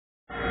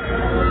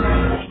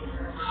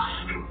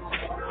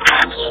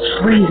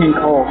freezing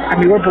cold. I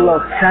mean, we're below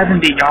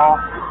 70,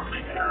 y'all.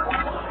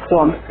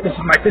 So this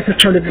has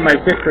turned into my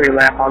victory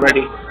lap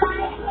already.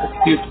 Let's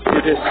do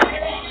this.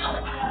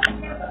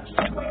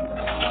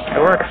 It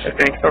works, I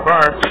think, so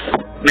far.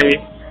 Maybe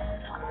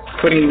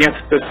putting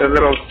against the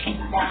little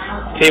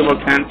table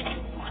tent.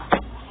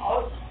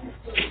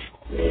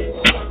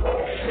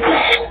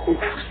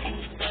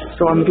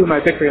 So I'm gonna do my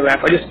victory lap.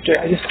 I just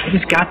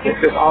got this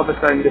all of a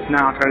sudden just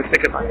now. I'm trying to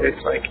think about this,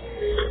 like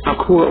how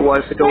cool it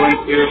was to go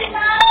into.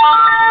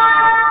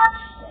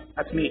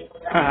 That's me.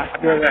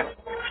 I'll be right back.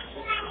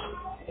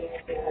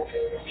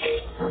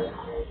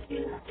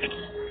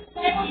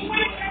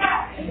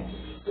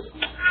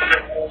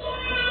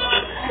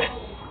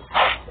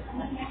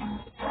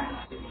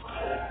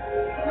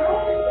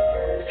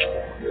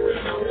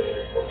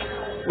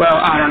 Well,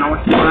 I don't know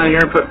what's going on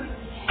here, but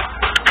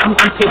I'm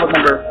table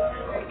number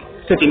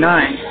 59.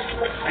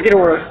 I get a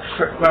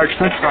large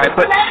french fry,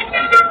 but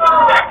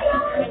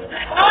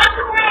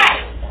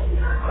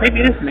maybe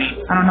it is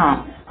me. I don't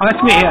know. Oh,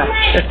 that's me, yeah.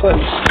 That's good.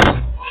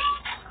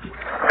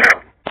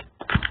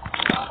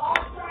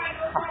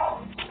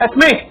 That's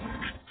me.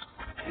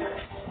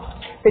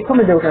 They told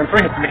me they were going to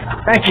bring it to me.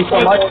 Thank you so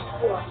much.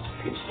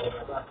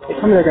 They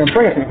told me they were going to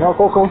bring it to me. No,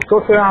 go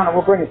sit down and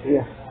we'll bring it to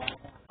you.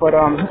 But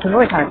it's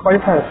really kind of funny.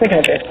 I was thinking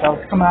of this. I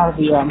was coming out of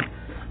the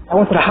I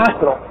went to the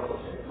hospital.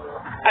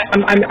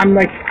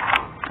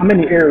 I'm in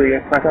the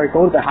area, so I thought I'd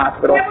go to the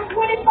hospital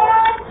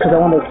because I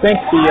wanted to thank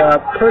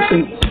the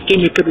person who gave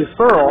me the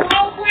referral.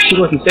 She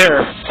wasn't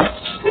there.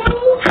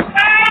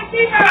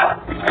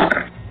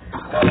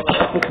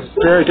 This is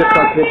very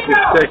difficult to get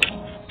sick.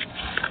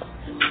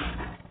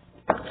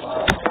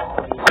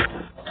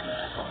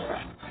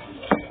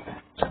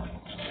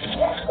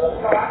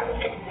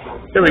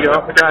 There we go.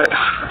 I got it.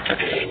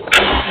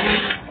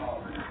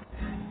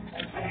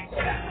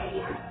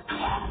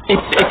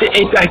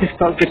 I just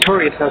felt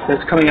victorious as I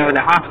was coming out of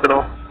the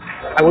hospital.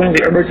 I went in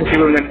the emergency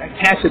room, and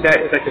attached to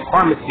that is like a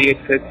pharmacy.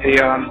 It's a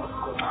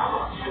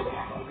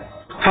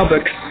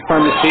Publix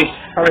pharmacy.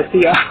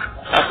 Pharmacia.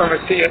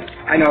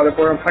 I know that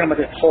I'm talking about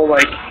this whole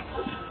like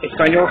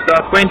Espanol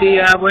stuff. Buen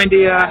dia.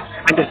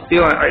 I'm just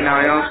feeling it right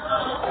now, you know.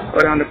 Go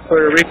down to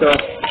Puerto Rico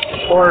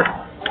or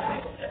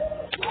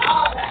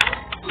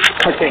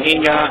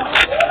Cartagena,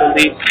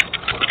 Belize.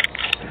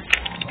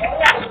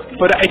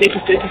 But I just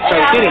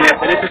started getting it,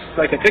 but it's just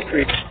like a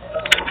victory.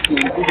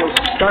 People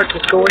start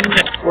just going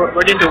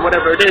right into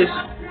whatever it is,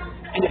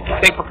 and just be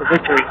thankful for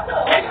victory.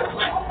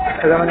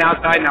 Because I'm on the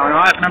outside now, and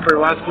I remember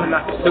when I was doing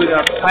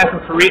the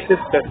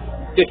plasmapheresis, the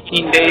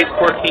 15 days,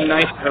 14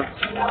 nights of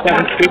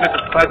 7 treatments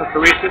of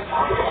plasmapheresis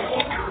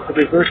to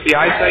reverse the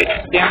eyesight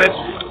damage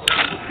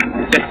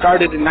that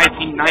started in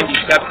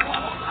 1997.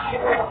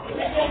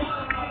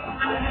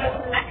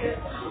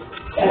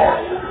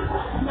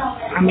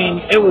 I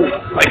mean, it was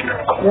like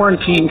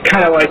quarantine,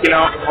 kind of like, you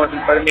know, it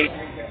wasn't, but I mean,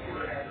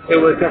 it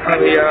was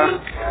definitely,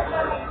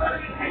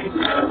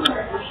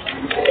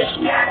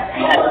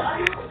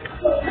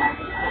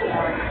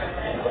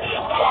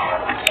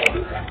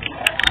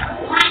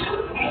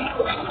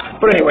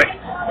 but anyway,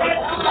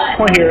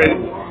 point here is,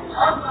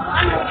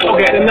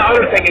 okay, and the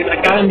other thing is, I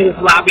got into this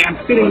lobby, I'm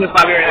sitting in this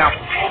lobby right now.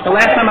 The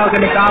last time I was at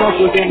McDonald's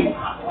was in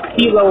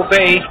Hilo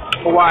Bay,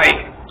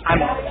 Hawaii. I'm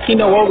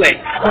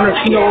corner of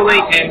Hilo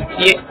and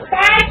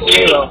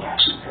Hilo.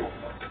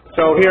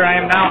 So here I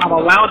am now. I'm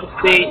allowed to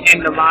stay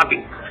in the lobby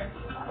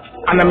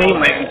on the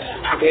mainland,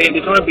 okay, in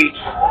Daytona Beach.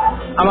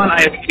 I'm on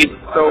ISP,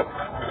 so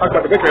talk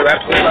about the victory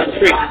lap. About the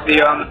street is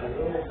the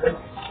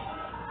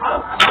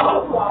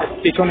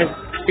Daytona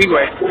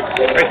Speedway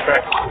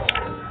racetrack.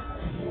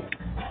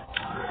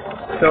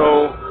 So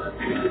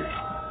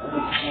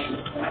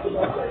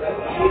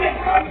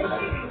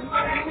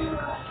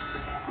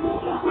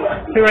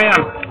here I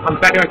am. I'm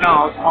back at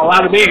McDonald's. I'm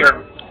allowed to be here.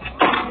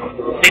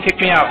 They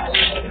kicked me out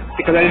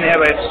because I didn't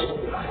have a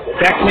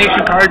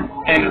vaccination card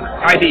and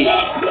ID.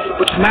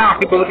 Which now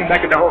people are looking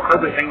back at the whole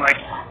COVID thing like,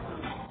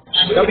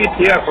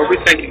 WTF, what are we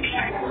thinking?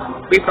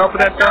 We fell for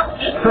that stuff?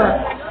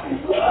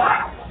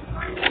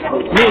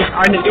 Me,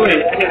 I didn't do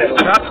any of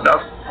that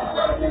stuff.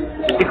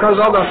 Because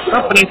all those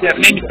companies that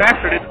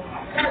manufactured it,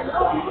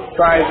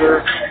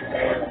 Pfizer,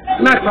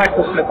 not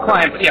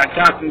GlaxoSmithKline, but yeah,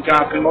 Johnson &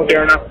 Johnson,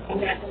 Moderna,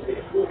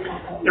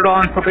 they're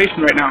all on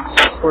probation right now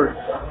for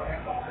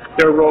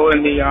their role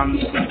in the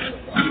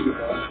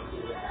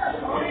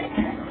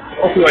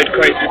opioid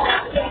crisis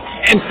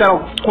and sell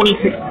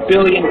 $26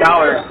 billion.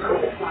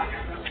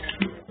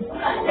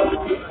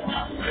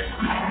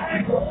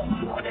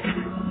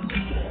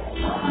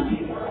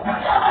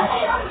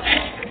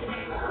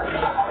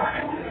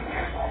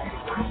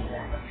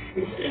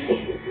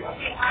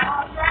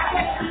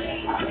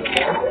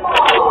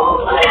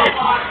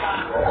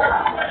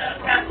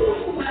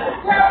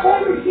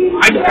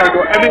 I just gotta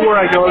go everywhere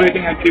I go,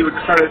 everything I do,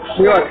 started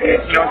realizing it,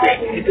 you know,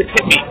 it just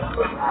hit me.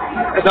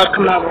 As I was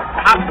coming out of the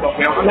hospital,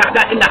 you know, I'm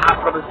not in the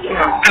hospital, but, you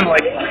know, kind of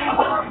like,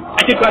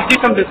 I did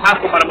come to this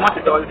hospital about a month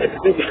ago as a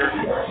visitor.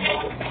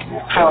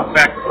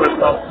 Halifax, first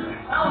of all.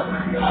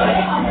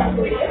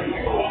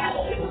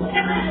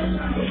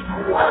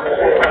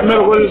 the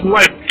middle with his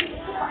wife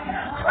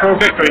for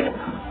victory.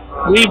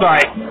 Levi,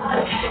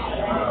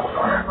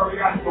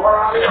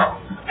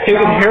 his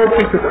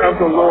inheritance is of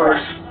the Lord.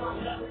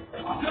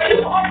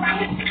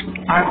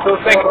 I'm so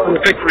thankful for the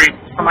victory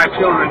for my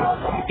children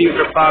to be with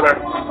their father.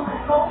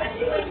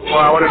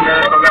 Wow, what a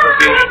miracle that would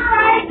be.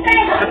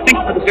 Just think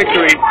for the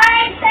victory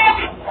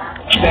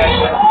that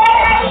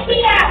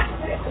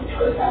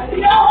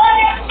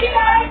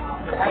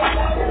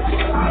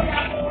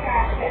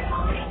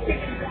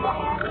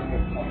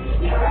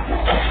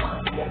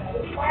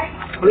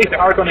police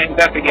are going to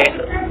investigate.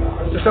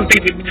 There's some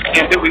things we just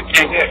can't do, we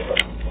can't get.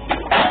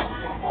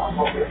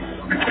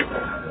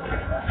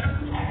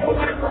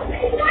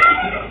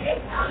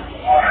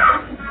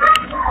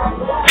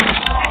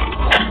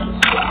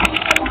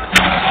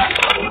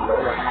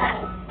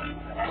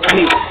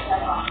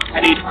 I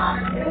need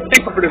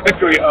thankful for the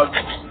victory of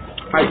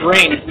my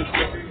brain.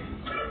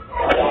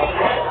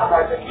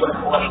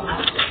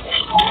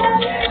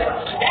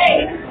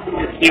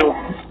 It's healed.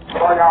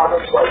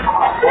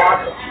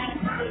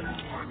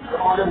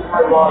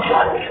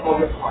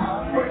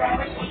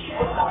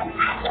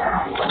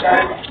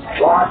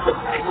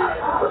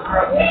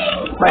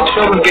 My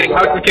children getting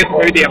hugs and kisses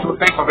every day. I'm so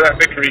thankful for that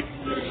victory.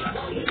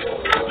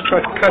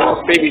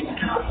 Precious babies.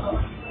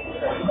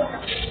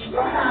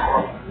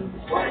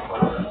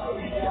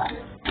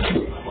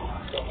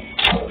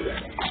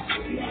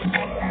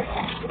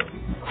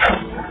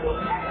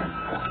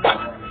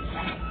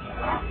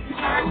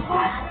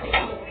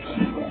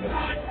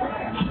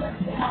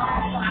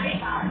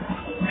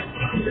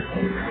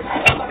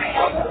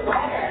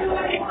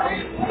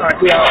 Alright,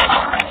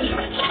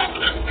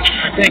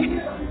 I think,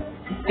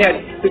 yeah,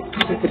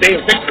 it's the day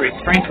of victory,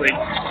 strangely.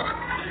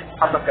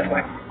 I'll look that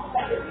way.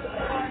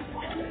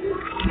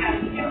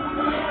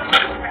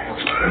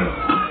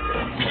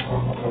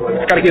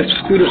 Gotta give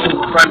Scooter some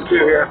fun too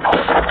here.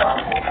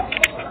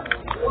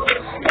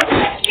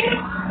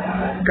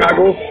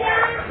 Goggles.